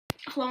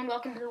Hello and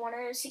welcome to the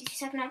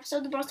 162nd episode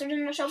of the Brawl Stars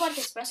Internet Show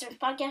podcast. Brawl Stars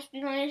podcast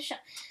being on the show.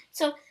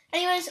 So,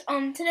 anyways,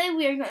 today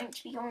we are going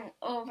to be going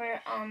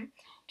over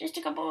just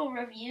a couple of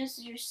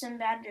reviews. There's some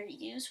bad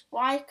reviews.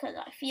 Why? Because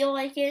I feel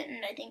like it,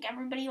 and I think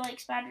everybody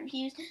likes bad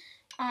reviews.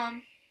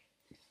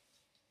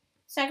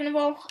 Second of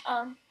all,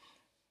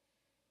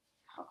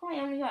 how come I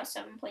only got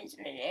 7 plays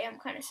in a day? I'm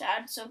kind of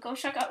sad. So go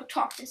check out the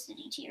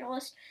Toxicity tier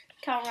list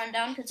count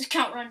rundown, because the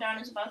count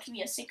rundown is about to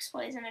be a 6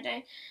 plays in a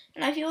day.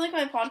 And I feel like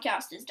my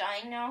podcast is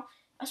dying now,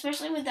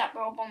 especially with that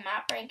Global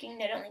Map ranking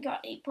that only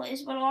got 8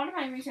 plays. But a lot of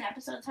my recent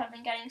episodes have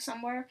been getting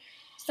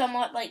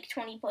somewhat like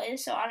 20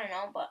 plays, so I don't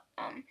know. But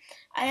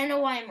I don't know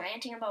why I'm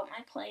ranting about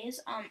my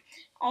plays.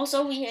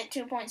 Also, we hit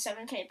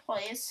 2.7k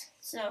plays,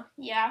 so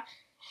yeah.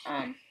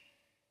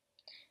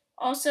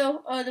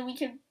 Also, the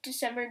week of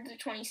December the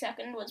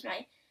 22nd was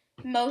my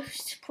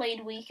most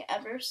played week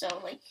ever, so,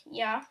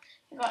 yeah,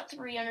 I got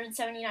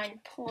 379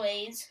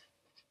 plays,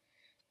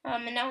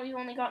 and now we've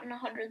only gotten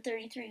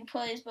 133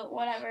 plays, but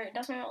whatever, it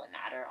doesn't really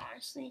matter,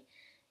 honestly.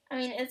 I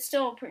mean, it's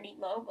still pretty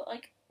low, but,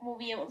 we'll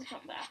be able to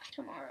come back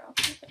tomorrow,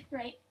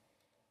 right?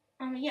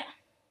 Yeah.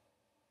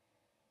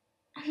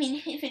 I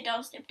mean, if it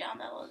does dip down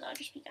that low, that'll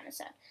just be kind of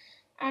sad.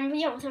 But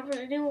yeah, without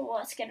further ado,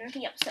 let's get into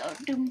the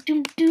episode. Doom,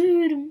 doom,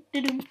 doom,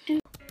 doom, doom, doom.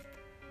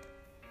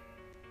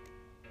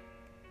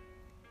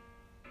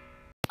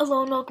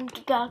 Hello and welcome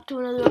back to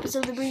another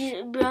episode of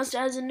the Brawl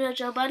Stars in a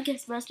Nutshell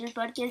podcast. Brawl Stars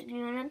podcast in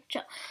a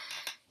nutshell.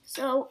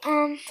 So,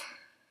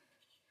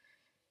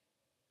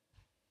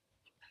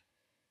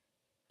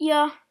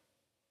 yeah.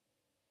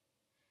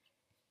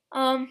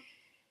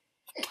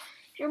 If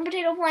you're in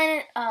Potato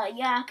Planet,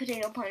 yeah,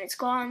 Potato Planet's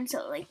gone,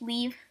 so,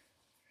 leave.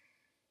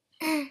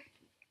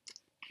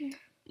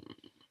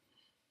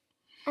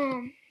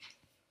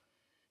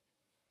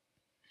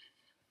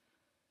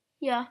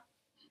 Yeah.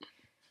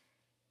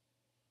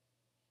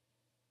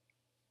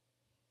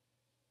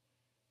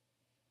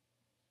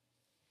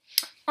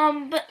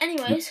 But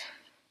anyways,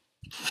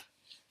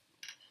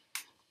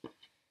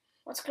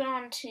 let's go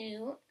on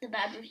to the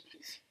bad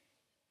reviews.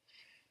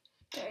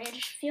 Sorry, I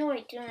just feel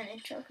like doing an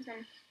intro because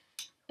I'm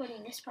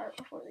putting this part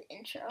before the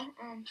intro.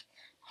 Oh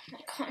my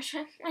gosh,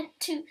 I went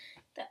to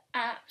the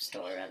app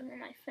store rather than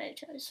my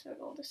photos for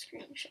all the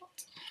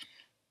screenshots.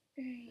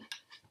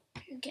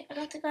 Okay, I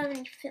don't think I have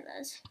any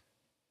fillers.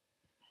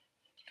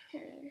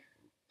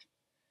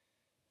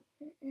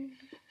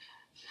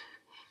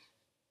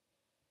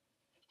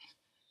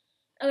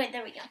 Okay,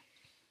 there we go.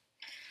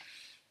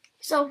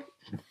 So,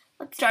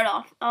 let's start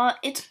off.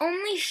 It's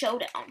only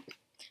Showdown.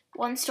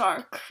 1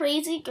 star.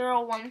 Crazy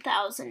Girl,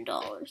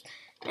 $1,000.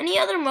 Any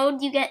other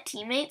mode, you get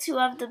teammates who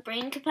have the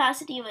brain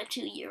capacity of a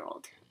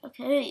 2-year-old.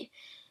 Okay.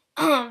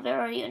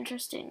 Very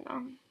interesting.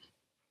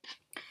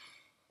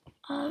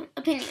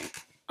 Opinion.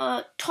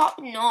 Top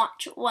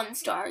notch 1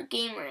 star.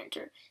 Game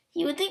Ranter.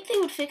 You would think they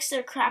would fix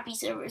their crappy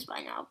servers by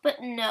now,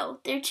 but no.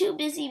 They're too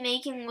busy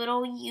making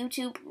little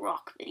YouTube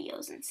rock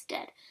videos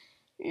instead.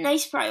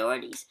 Nice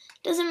priorities.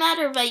 Doesn't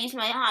matter if I use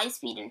my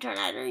high-speed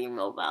internet or your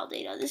mobile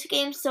data. This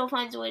game still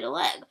finds a way to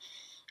lag.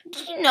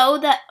 Did you know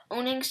that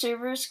owning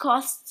servers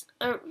costs,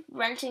 or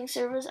renting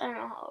servers, I don't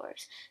know how it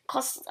works,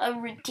 costs a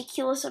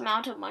ridiculous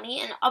amount of money,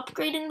 and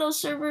upgrading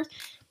those servers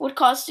would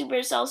cost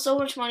Supercell so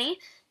much money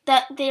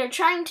that they are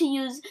trying to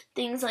use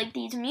things like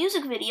these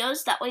music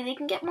videos, that way they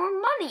can get more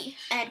money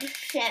and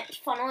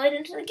funnel it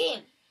into the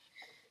game.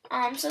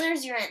 So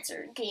there's your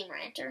answer, Game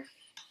Ranter.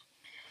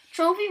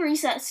 Trophy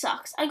Reset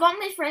sucks. I got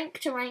my fRaNk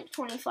to rank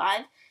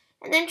 25,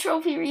 and then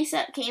Trophy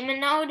Reset came,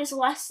 and now it is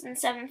less than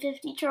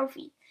 750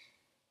 trophy.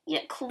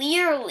 Yeah,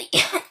 clearly.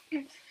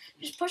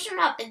 Just push him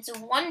up. It's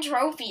 1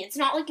 trophy. It's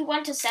not like you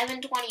went to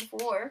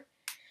 724.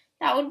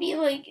 That would be,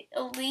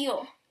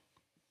 illegal.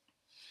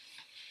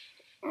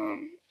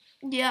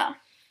 Yeah.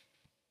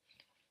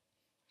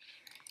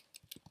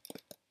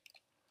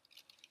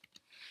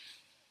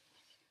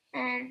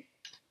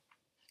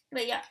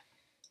 But yeah.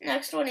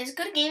 Next one is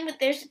good game, but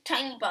there's a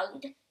tiny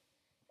bug.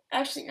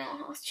 Actually, no,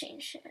 I'll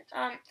change it.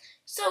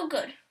 So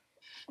good.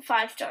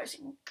 5 stars.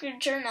 Good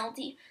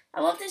journality.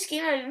 I love this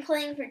game. I've been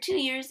playing for 2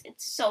 years.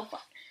 It's so fun.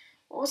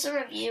 Also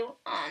review.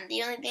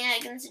 The only thing I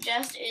can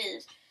suggest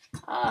is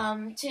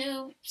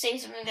to say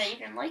something that you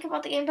can like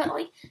about the game. But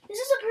this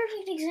is a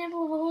perfect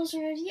example of a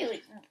wholesome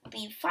review.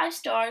 Leave 5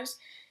 stars.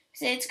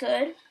 Say it's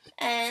good,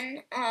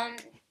 and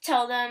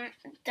tell them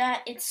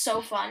that it's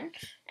so fun,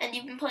 and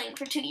you've been playing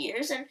for 2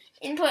 years, and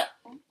input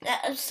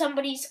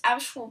somebody's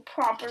actual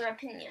proper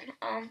opinion.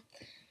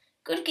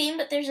 Good game,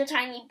 but there's a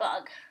tiny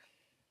bug.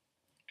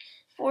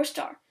 4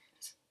 star.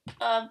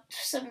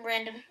 Some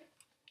random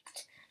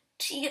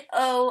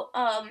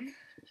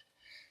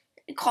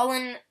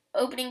colon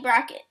opening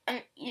bracket,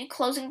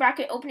 closing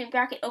bracket, opening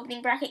bracket,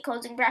 opening bracket,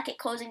 closing bracket,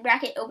 closing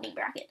bracket, opening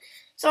bracket.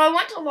 So I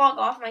went to log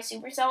off my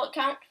Supercell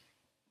account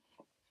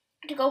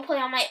to go play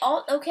on my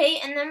alt, okay,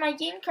 and then my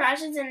game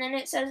crashes, and then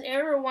it says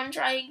error 1,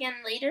 try again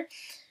later,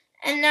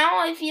 and now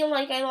I feel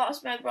like I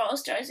lost my Brawl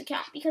Stars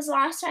account, because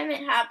last time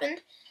it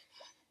happened,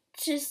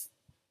 just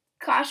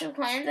Clash of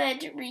Clans, I had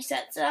to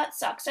reset, so that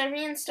sucks. I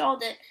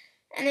reinstalled it,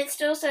 and it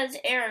still says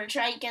error,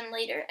 try again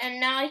later. And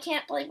now I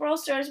can't play Brawl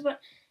Stars, but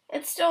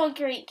it's still a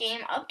great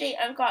game. Update,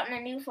 I've gotten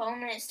a new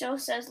phone, and it still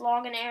says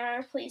login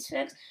error, please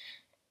fix.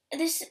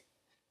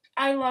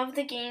 I love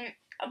the game,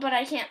 but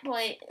I can't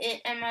play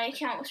it, and my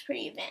account was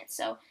pretty advanced,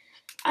 so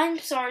I'm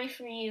sorry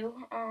for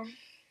you.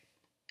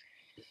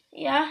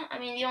 Yeah, I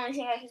mean, the only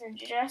thing I can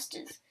suggest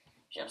is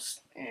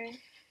just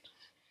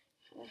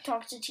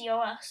talk to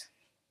TOS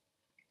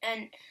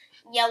and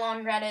yell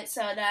on Reddit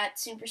so that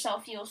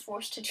Supercell feels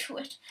forced to do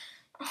it.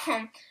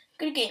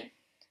 Good game.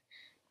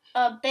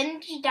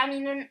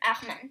 Benjamin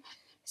Arman.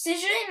 Ces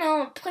jeux est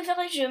mon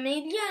préféré jeu, mais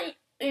il y a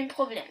un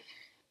problème.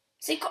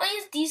 C'est quand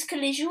ils disent que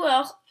les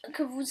joueurs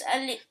que vous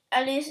allez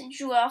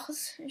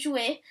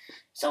jouer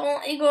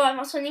seront égaux à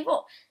votre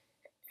niveau.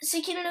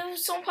 C'est qu'ils ne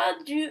sont pas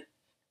du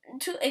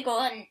tout égaux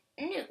à nous.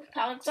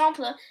 Par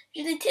exemple,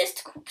 je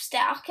déteste Coupe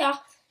Star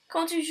car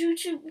quand tu joues,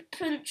 tu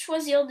peux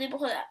choisir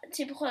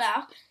tes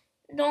brawlers.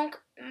 Donc,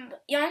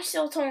 un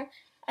sur ton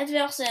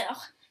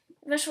adversaire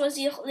va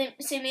choisir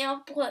ses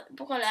meilleurs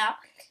brawlers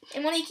et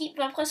mon équipe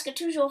va presque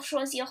toujours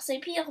choisir ses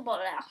pires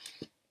brawlers.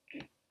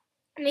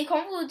 Mais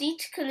quand vous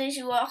dites que les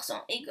joueurs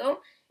sont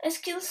égaux, est-ce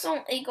qu'ils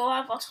sont égaux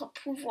à votre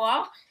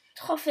pouvoir,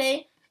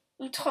 trophée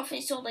ou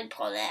trophée sur les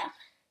brawlers?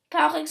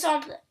 Par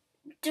exemple,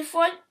 des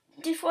fois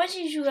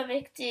j'y joue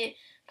avec des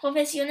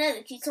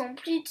professionnels qui sont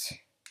plus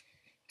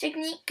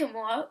techniques que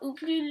moi ou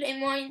plus les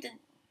moins de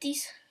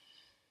 10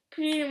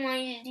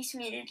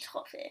 000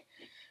 trophées.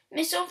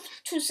 Mais sauf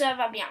tout ça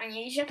va bien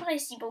et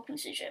j'apprécie beaucoup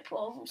ce jeu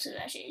pour vous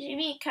soulager. J'ai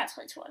mis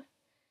 4 étoiles.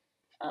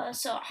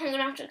 So I'm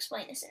gonna have to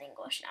explain this in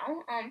English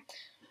now.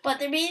 But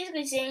they're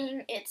basically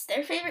saying it's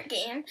their favorite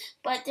game,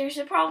 but there's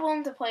a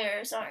problem, the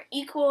players aren't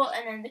equal,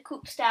 and then the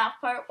Coop staff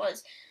part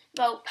was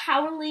about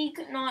Power League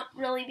not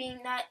really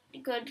being that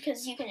good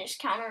because you can just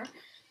counter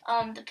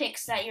the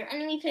picks that your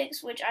enemy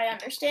picks, which I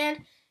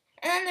understand.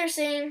 And then they're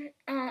saying,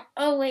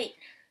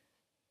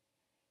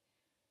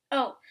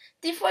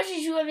 des fois je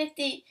joue avec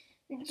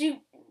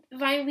du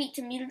 28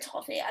 000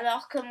 trophées,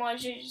 alors que moi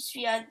je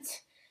suis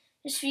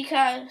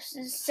qu'à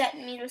 7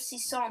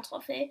 600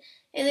 trophées,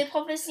 et les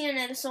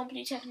professionnels sont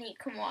plus techniques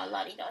que moi,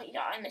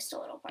 la-di-da-di-da, I missed a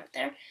little part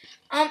there.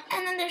 And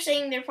then they're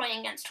saying they're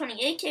playing against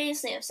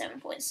 28Ks, they have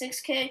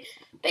 7.6K,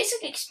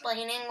 basically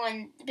explaining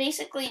when,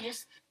 basically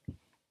just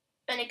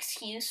an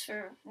excuse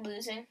for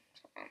losing.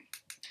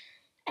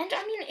 And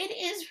I mean, it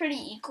is pretty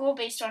equal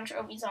based on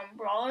trophies on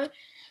Brawler,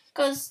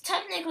 because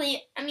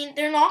technically, I mean,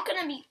 they're not going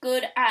to be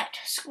good at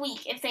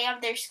Squeak if they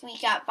have their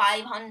Squeak at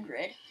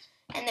 500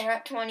 and they're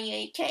at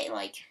 28K.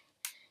 Like,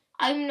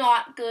 I'm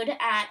not good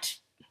at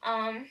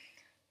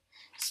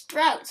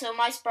Sprout, so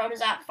my Sprout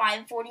is at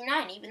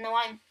 549, even though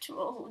I'm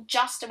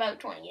just about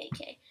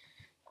 28K.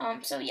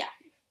 So yeah.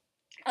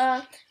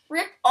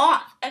 Rip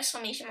off!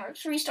 Exclamation mark.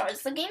 3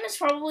 stars. The game is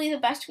probably the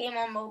best game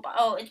on mobile.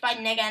 Oh, it's by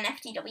Nega and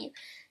FTW.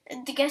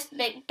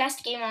 The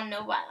best game on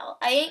mobile.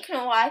 I ain't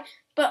gonna lie,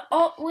 but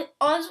with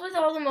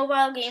all the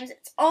mobile games,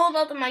 it's all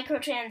about the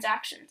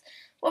microtransactions.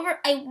 However,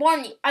 I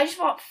warn you, I just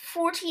bought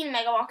 14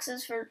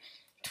 megaboxes for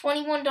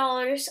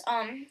 $21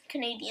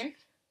 Canadian,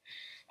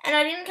 and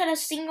I didn't get a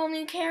single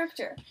new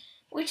character,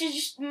 which is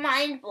just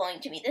mind-blowing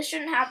to me. This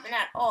shouldn't happen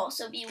at all,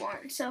 so be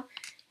warned. So,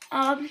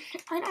 I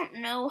don't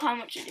know how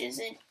much it is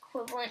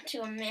equivalent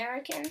to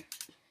American.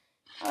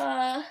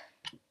 Yeah,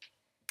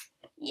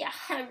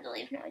 I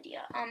really have no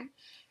idea.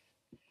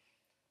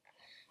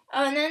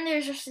 And then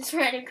there's just this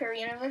random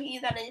Korean over here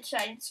that I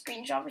decided to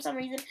screenshot for some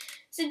reason.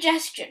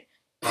 Suggestion.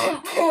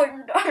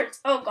 $4.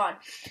 Oh god.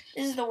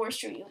 This is the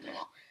worst review of them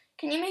all.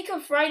 Can you make a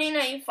Friday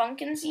Night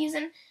Funkin'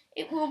 season?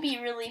 It will be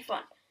really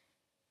fun.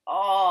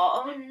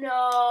 Oh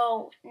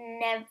no.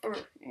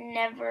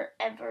 Never,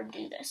 ever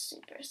do this,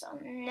 Supercell.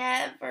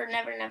 Never.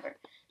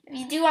 If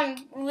you do,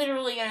 I'm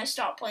literally gonna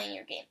stop playing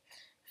your game.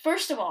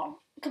 First of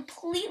all,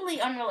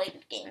 completely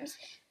unrelated games.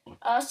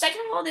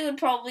 Second of all, they would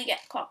probably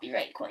get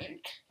copyright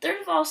claimed.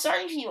 Third of all,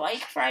 sorry if you like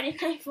Friday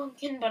Night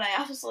Funkin', but I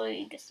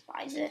absolutely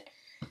despise it.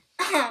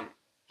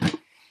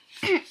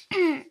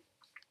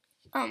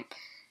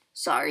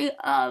 Sorry,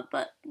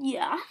 but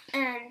yeah.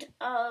 And,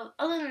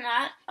 other than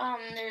that,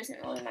 there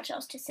isn't really much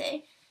else to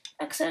say.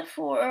 Except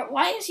for,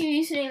 why is he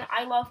using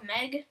I Love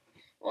Meg?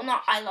 Well,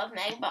 not I Love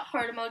Meg, but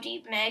heart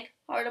emoji, Meg,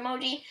 heart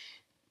emoji.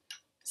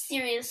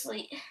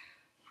 Seriously.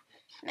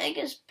 Meg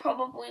is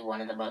probably one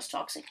of the most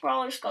toxic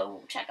brawlers.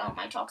 Go check out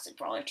my toxic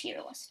brawler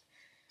tier list.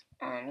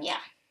 Yeah.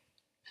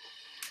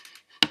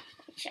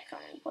 Let me check how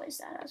many plays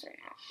that has right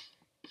now.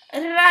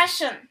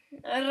 Russia.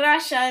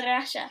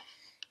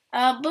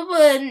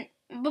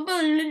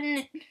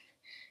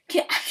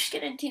 Okay, I'm just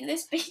gonna do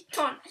this based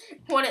on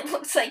what it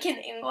looks like in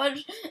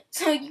English,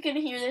 so you can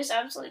hear this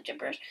absolute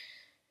gibberish.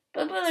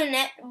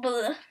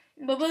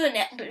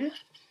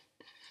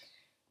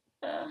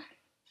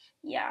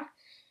 Yeah.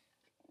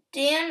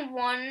 Dan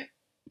 1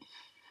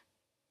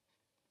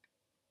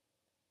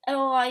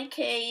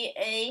 LIKA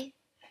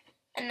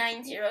and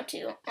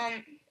 902.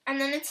 And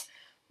then it's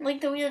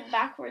like the weird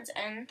backwards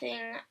end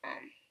thing.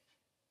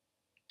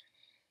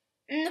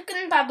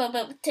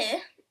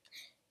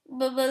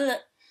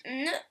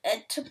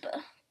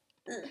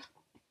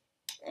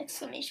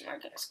 Exclamation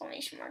mark,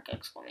 exclamation mark,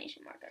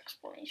 exclamation mark,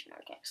 exclamation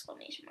mark,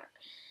 exclamation mark.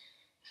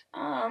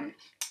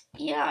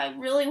 Yeah, I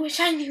really wish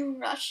I knew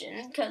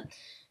Russian, because,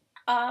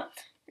 I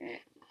mean,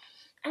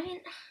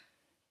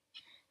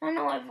 I don't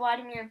know why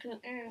Vladimir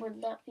Putin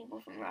would let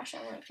people from Russia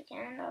move to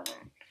Canada, but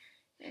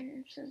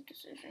it's his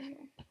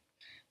decision.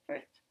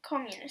 For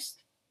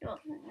communist, well,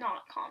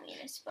 not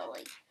communist, but,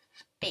 like,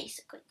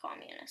 basically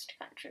communist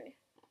country.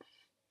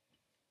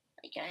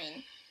 Like, I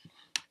mean,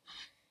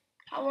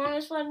 how long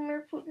has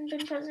Vladimir Putin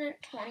been president?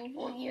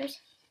 24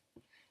 years.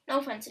 No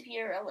offense if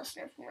you're a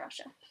listener from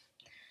Russia.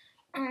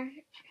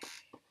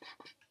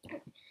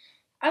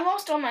 I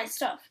lost all my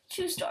stuff.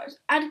 2 stars.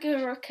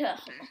 Adgarakum.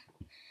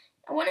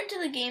 I went into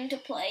the game to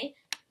play.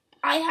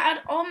 I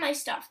had all my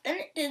stuff. Then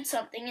it did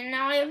something, and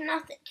now I have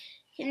nothing.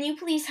 Can you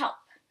please help?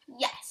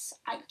 Yes,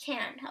 I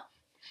can help.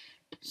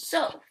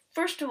 So,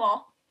 first of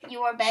all,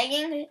 you are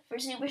begging for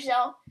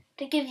Supercell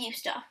to give you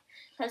stuff,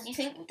 because you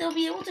think they'll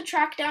be able to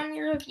track down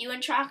your review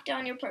and track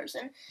down your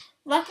person.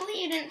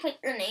 Luckily, you didn't put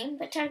your name,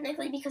 but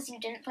technically, because you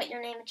didn't put your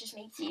name, it just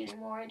makes you even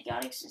more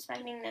idiotic,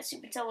 suspecting that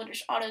Supercell would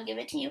just auto-give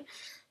it to you.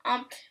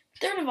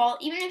 Third of all,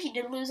 even if you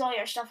did lose all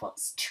your stuff, well,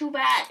 it's too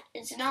bad.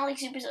 It's not like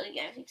Supercell, you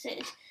can't fix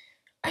it.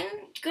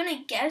 I'm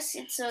gonna guess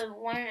it's a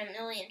 1 in a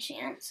million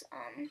chance.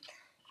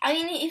 I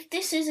mean, if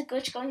this is a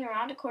glitch going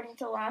around according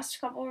to the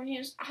last couple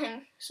reviews,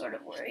 I'm sort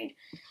of worried.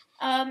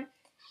 And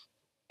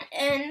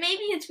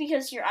maybe it's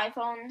because your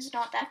iPhone's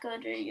not that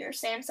good, or your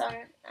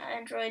Samsung,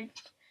 Android,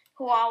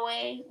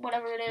 WhY,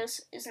 whatever it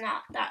is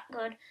not that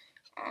good.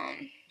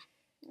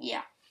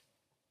 Yeah.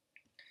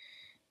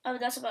 Oh,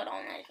 that's about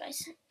all my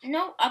advice.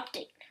 No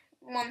update.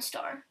 1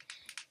 star.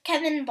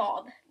 Kevin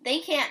Bob. They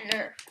can't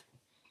nerf.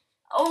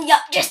 Oh,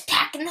 yep, just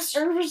packing the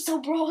servers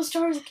so Brawl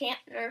Stars can't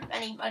nerf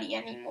anybody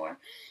anymore.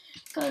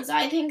 Because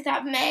I think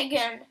that Meg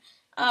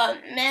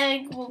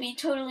will be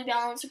totally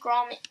balanced.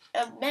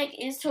 Meg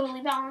is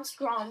totally balanced.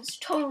 Grom's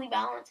totally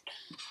balanced.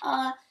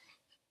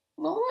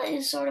 Lola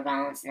is sort of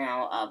balanced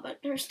now, but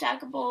her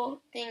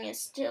stackable thing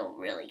is still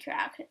really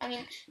cracked. I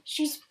mean,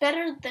 she's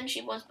better than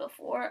she was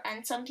before,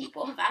 and some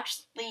people have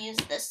actually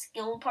used the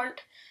skill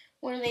part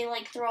where they,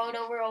 like, throw it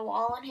over a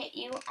wall and hit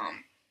you.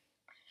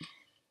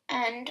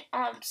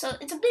 So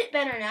it's a bit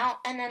better now,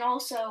 and then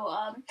also,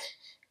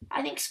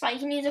 I think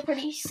Spike needs a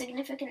pretty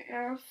significant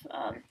nerf.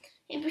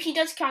 He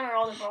does counter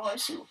all the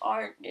brawlers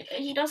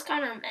he does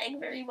counter Meg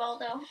very well,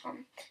 though,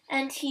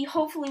 and he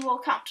hopefully will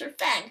counter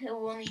fRaNk, who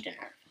will need a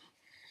nerf.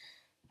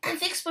 And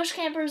fix bush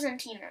campers and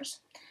teamers.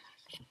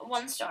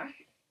 1 star.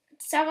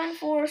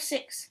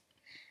 746.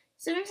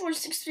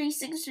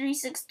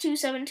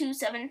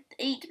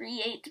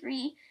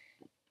 746363627278383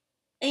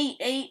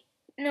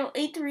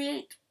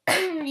 838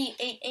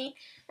 388,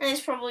 and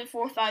it's probably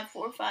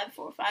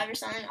 454545 or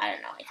something. I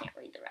don't know. I can't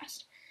read the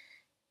rest.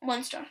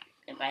 1 star,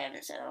 if I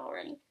haven't said that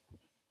already.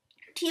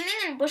 Teaming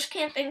and bush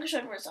camping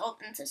should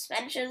result in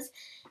suspensions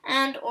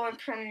and or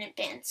permanent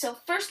bans. So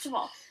first of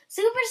all,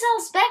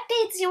 Supercell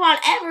spectates you on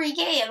every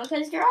game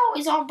because you're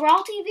always on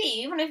Brawl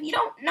TV, even if you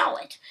don't know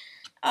it.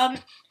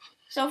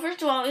 So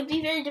first of all, it would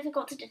be very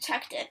difficult to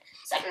detect it.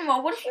 Second of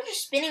all, what if you're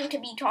just spinning to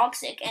be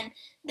toxic and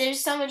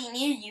there's somebody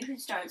near you who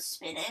starts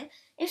spinning?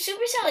 If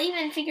Supercell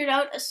even figured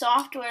out a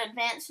software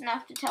advanced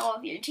enough to tell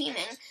if you're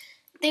teaming,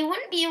 they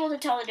wouldn't be able to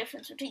tell the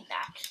difference between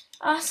that.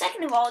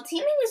 Second of all,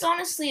 teaming is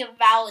honestly a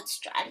valid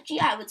strategy.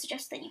 I would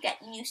suggest that you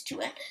get used to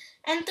it.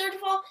 And third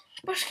of all,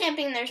 bush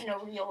camping, there's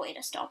no real way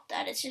to stop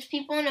that. It's just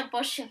people in a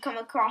bush who come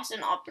across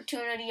an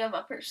opportunity of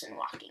a person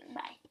walking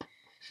by.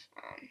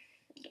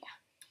 Yeah.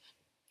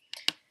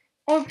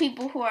 Or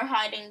people who are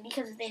hiding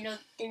because they know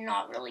they're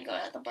not really good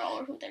at the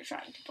brawler who they're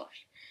trying to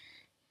push.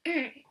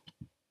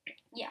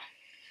 Yeah.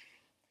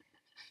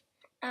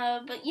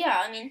 But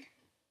yeah, I mean,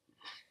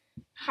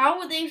 how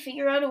would they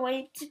figure out a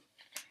way to...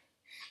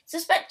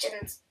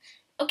 Suspensions?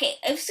 Okay,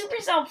 if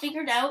Supercell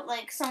figured out,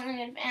 like, something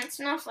advanced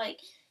enough, like,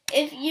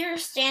 if you're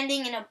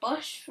standing in a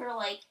bush for,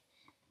 like,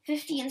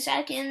 15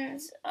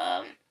 seconds,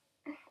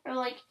 or,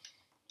 like,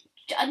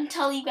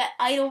 until you get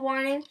idle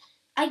warning,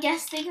 I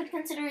guess they could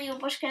consider you a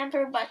bush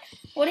camper, but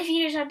what if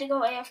you just have to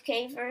go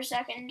AFK for a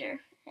second, or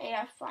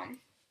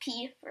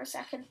AFP for a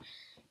second?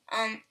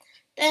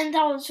 Then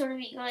that would sort of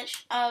be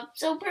glitch.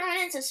 So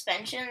permanent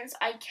suspensions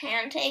I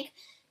can take.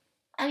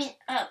 I mean,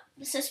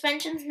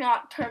 suspensions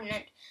not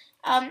permanent.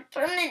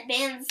 Permanent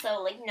bans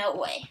though, like, no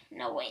way.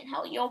 No way in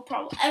hell.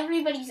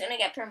 Everybody's gonna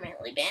get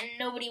permanently banned.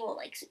 Nobody will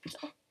like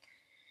Supercell.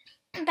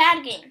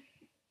 Bad game.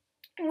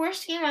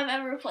 Worst game I've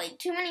ever played.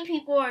 Too many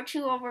people are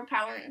too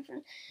overpowering.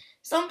 For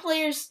some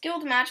players,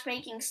 skilled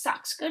matchmaking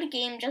sucks. Good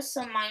game, just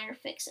some minor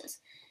fixes.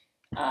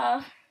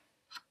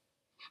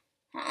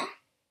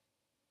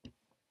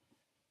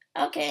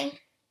 Okay.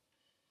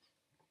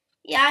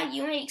 Yeah,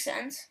 you make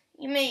sense.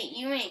 You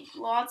make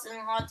lots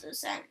and lots of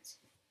sense.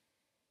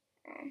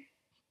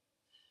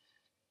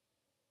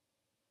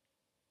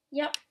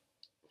 Yep.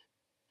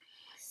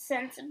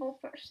 Sensible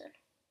person.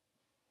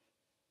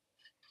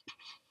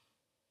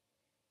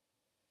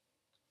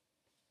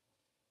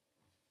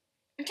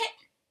 Okay.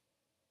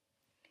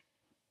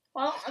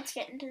 Well, let's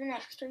get into the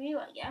next review,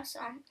 I guess.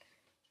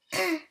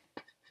 Okay,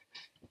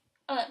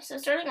 so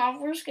starting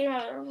off, first game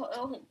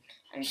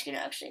I'm just gonna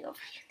actually go for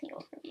the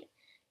overview.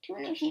 Too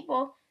many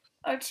people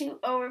are too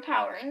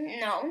overpowering.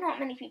 No, not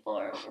many people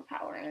are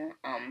overpowering.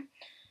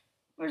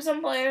 For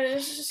some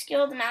players,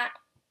 skilled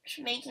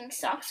matchmaking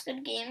sucks.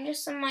 Good game,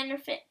 just some minor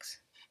fixes.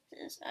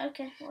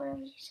 Okay, whatever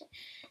you say.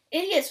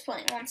 Idiots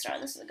playing 1 star.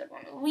 This is a good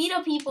one.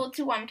 Rita people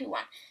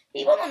 2121.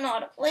 People don't know how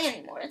to play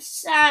anymore. It's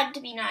sad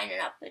to be 9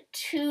 and up, but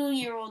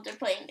 2-year-olds are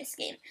playing this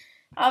game.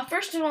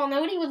 First of all,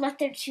 nobody would let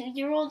their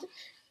 2-year-old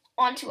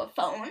onto a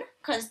phone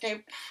because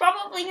they're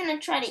probably gonna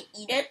try to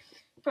eat it,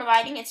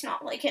 providing it's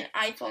not like an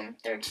iPhone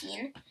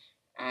 13.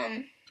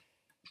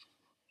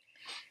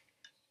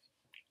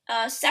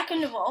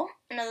 Second of all,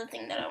 another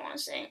thing that I want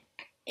to say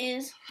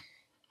is,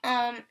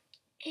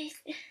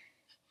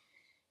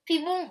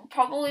 people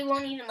probably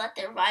won't even let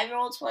their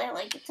 5-year-olds play.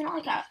 Like, it's not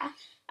like I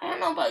don't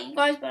know about you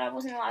guys, but I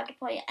wasn't allowed to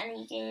play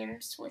any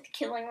games with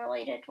killing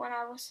related when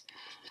I was,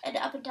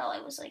 up until I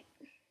was like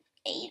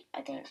 8,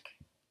 I think.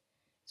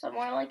 So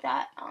more like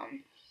that.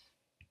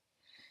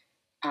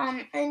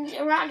 And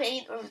around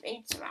 8, or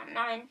 8's around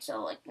 9,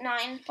 so like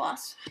 9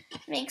 plus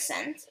makes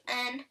sense.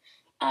 And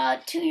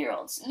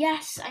 2-year-olds.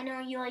 Yes, I know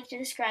you like to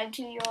describe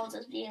 2-year-olds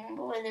as being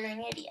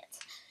blithering idiots.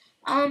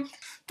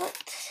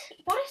 But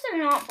what if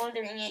they're not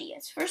blithering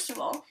idiots? First of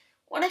all,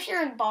 what if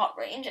you're in bot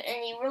range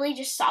and you really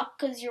just suck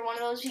because you're one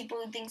of those people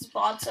who thinks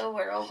bots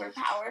are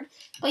overpowered,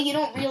 but you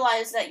don't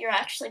realize that you're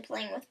actually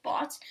playing with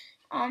bots?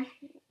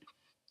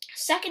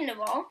 Second of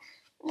all,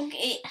 look,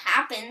 it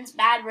happens,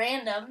 bad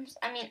randoms.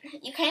 I mean,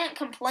 you can't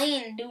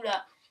complain due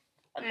to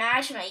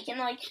matchmaking.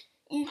 Like,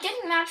 you're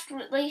getting matched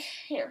with, like,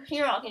 here,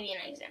 I'll give you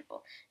an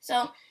example.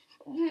 So,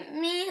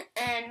 me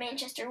and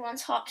Manchester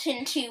once hopped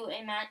into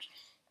a match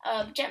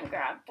of Gem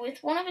Grab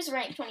with one of his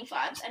rank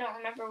 25s, I don't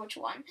remember which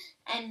one,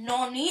 and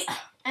Nani,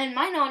 and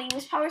my Nani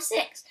was power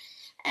 6.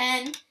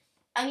 And,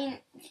 I mean,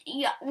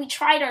 yeah, we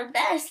tried our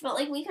best, but,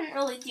 like, we couldn't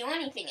really do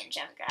anything in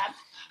Gem Grab.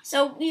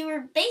 So, we were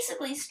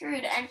basically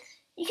screwed, and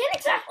you can't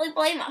exactly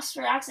blame us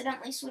for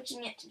accidentally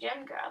switching it to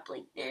Gem Grab.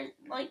 Like, there's,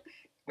 like,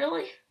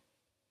 really?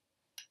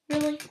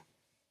 Really?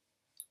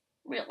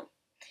 Really?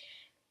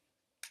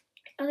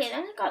 Okay,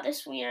 then we got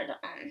this weird,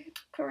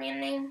 Korean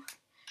name.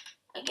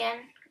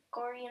 Again,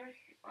 Korean.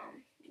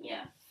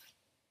 Yeah.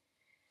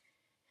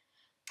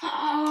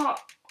 Oh,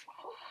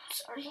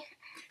 sorry.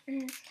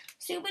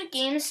 Stupid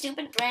games,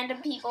 stupid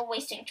random people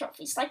wasting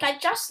trophies. Like, I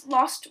just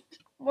lost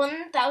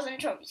 1,000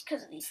 trophies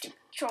because of these stupid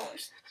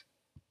trollers.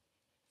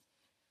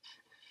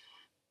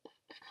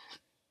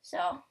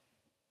 So,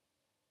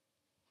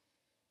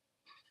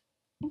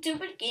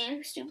 stupid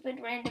games, stupid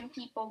random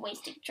people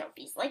wasting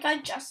trophies. Like, I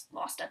just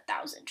lost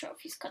 1,000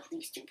 trophies because of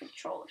these stupid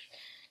trollers.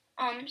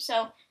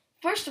 So,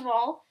 first of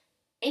all,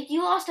 if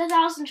you lost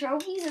 1,000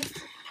 trophies, it's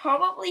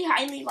probably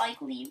highly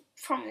likely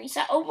from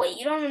reset. Oh, wait,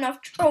 you don't have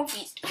enough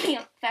trophies to be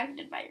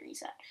affected by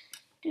reset.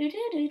 I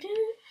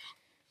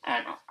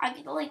don't know. I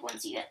feel like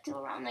once you get to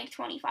around, like,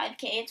 25k,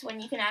 it's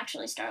when you can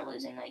actually start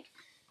losing, like,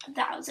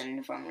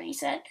 1,000 from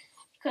reset.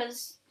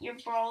 Because your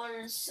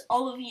brawlers,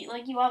 all of you,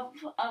 like, you have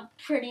a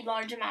pretty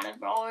large amount of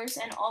brawlers,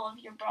 and all of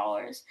your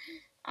brawlers,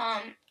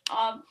 aren't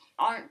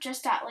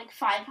just at, like,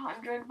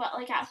 500, but,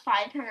 like, at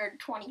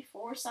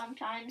 524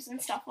 sometimes,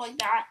 and stuff like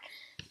that.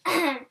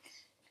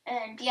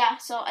 And, yeah,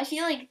 so I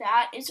feel like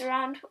that is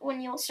around when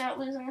you'll start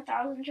losing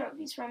 1,000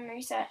 trophies from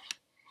reset.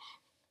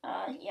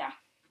 Yeah.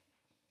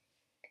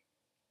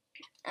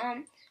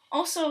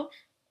 Also,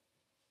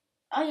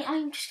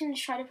 I'm just gonna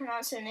try to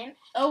pronounce their name.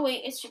 Oh,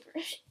 wait, it's super...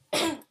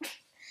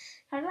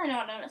 How did I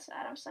not notice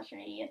that? I'm such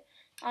an idiot.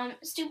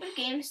 Stupid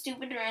game,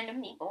 stupid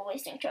random people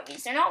wasting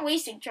trophies. They're not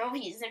wasting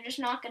trophies, they're just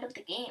not good at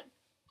the game.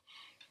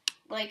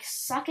 Like,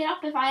 suck it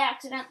up if I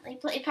accidentally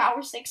play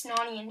Power 6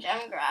 Nani and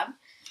Gem Grab.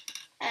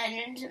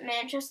 And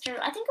Manchester,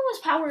 I think it was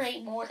Power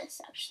 8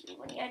 Mortis, actually,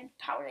 when you had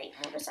Power 8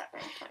 Mortis at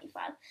rank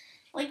 25.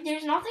 Like,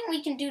 there's nothing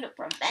we can do to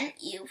prevent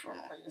you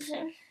from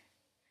losing.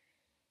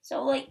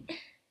 So, like,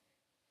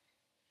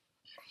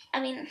 I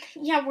mean,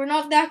 yeah, we're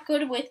not that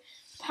good with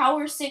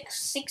Power 6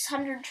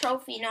 600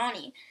 trophy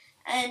Nani.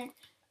 And,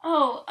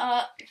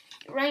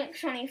 rank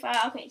 25,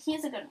 okay,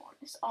 he's a good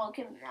Mortis, I'll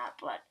give him that,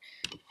 but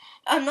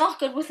I'm not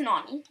good with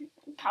Nani.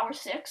 Power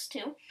 6,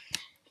 too.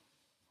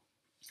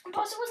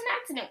 Plus, it was an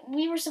accident.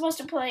 We were supposed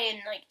to play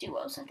in, like,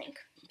 duos, I think.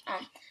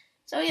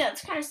 So, yeah,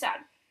 it's kind of sad.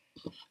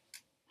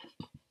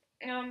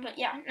 But,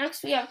 yeah,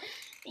 next we have...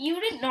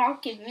 You did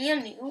not give me a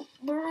I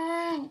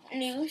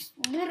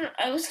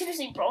was going to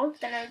say bro, but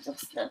then I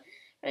just... The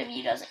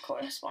review doesn't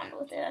correspond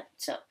with it.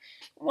 So,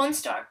 1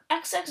 star.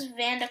 XX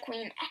Vanda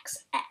Queen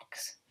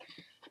XX.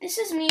 This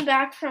is me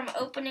back from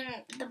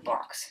opening the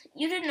box.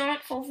 You did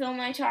not fulfill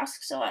my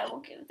task, so I will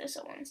give this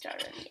a 1 star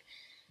review.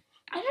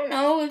 I don't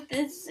know if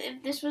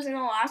this was in the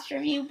last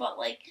review, but,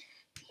 like,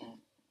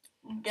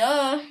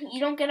 duh, you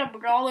don't get a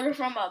brawler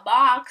from a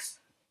box.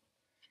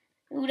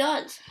 Who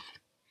does?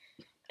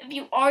 If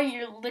you are,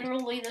 you're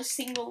literally the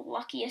single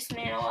luckiest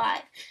man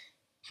alive.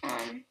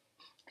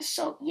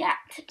 So, yeah,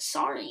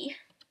 sorry.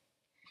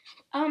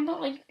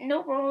 But like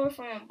no brawler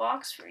from a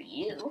box for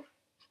you.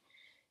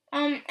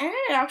 And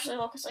it actually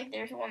looks like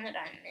there's one that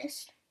I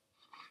missed.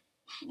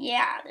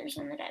 Yeah, there's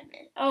one that I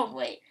missed. Oh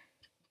wait.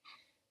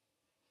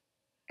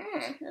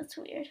 That's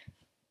weird.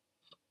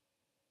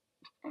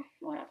 Oh,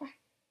 whatever.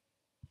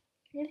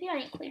 Maybe I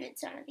included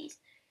some of these.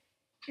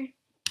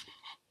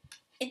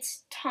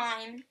 It's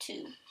time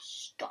to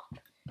stop.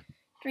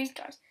 3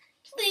 stars.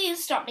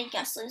 Please stop making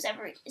us lose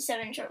every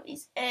 7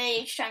 trophies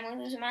each time we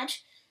lose a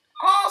match.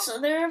 Also,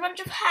 there are a bunch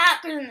of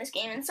hackers in this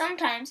game, and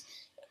sometimes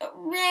it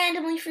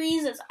randomly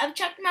freezes. I've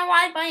checked my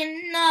Wi-Fi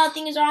and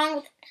nothing is wrong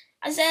with it.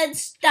 I said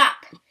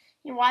stop.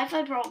 Your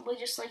Wi-Fi probably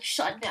just like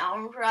shut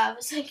down for a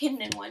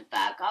second and went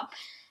back up.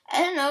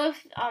 I don't know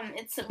if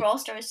it's the Brawl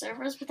Stars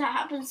servers, but that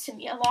happens to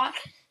me a lot.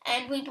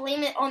 And we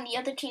blame it on the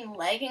other team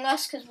lagging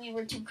us because we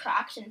were too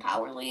cracked in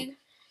Power League.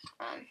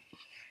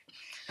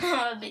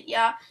 But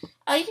yeah,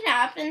 it can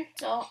happen,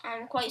 so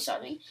I'm quite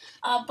sorry.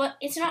 But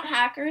it's not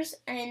hackers,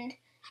 and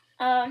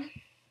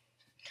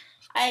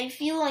I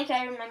feel like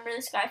I remember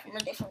this guy from a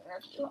different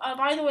review.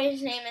 By the way,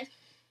 his name is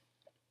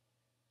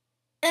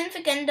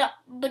Enfagenda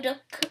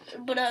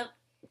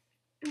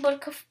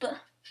Budakufba.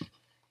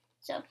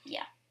 So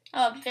yeah,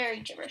 very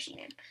gibberishy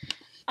name.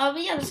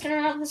 But yeah, that's gonna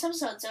wrap this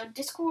episode. So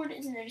Discord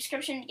is in the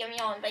description. Give me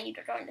all invite you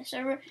to join the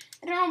server.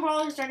 I don't know,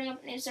 Brawl is starting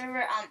up a new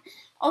server.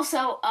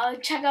 Also,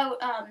 check out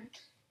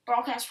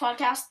Broadcast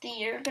Podcast.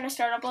 They're gonna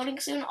start uploading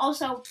soon.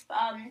 Also,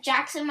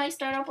 Jackson might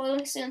start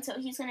uploading soon, so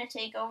he's gonna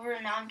take over.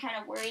 And now I'm kind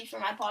of worried for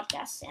my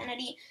podcast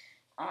sanity.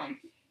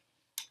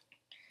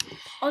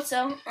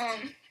 Also,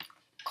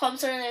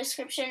 clubs are in the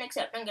description,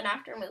 except I'm gonna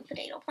have to remove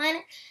Potato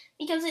Planet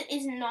because it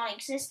is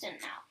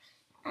non-existent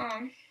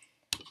now.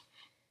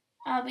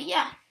 But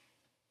yeah.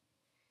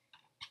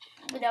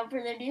 Without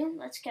further ado,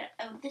 let's get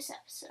out of this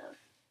episode.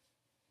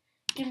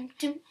 I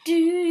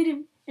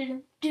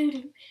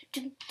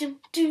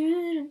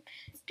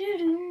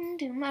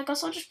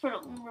guess I'll just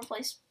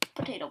replace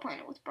Potato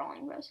Planet with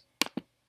Brawling Bros.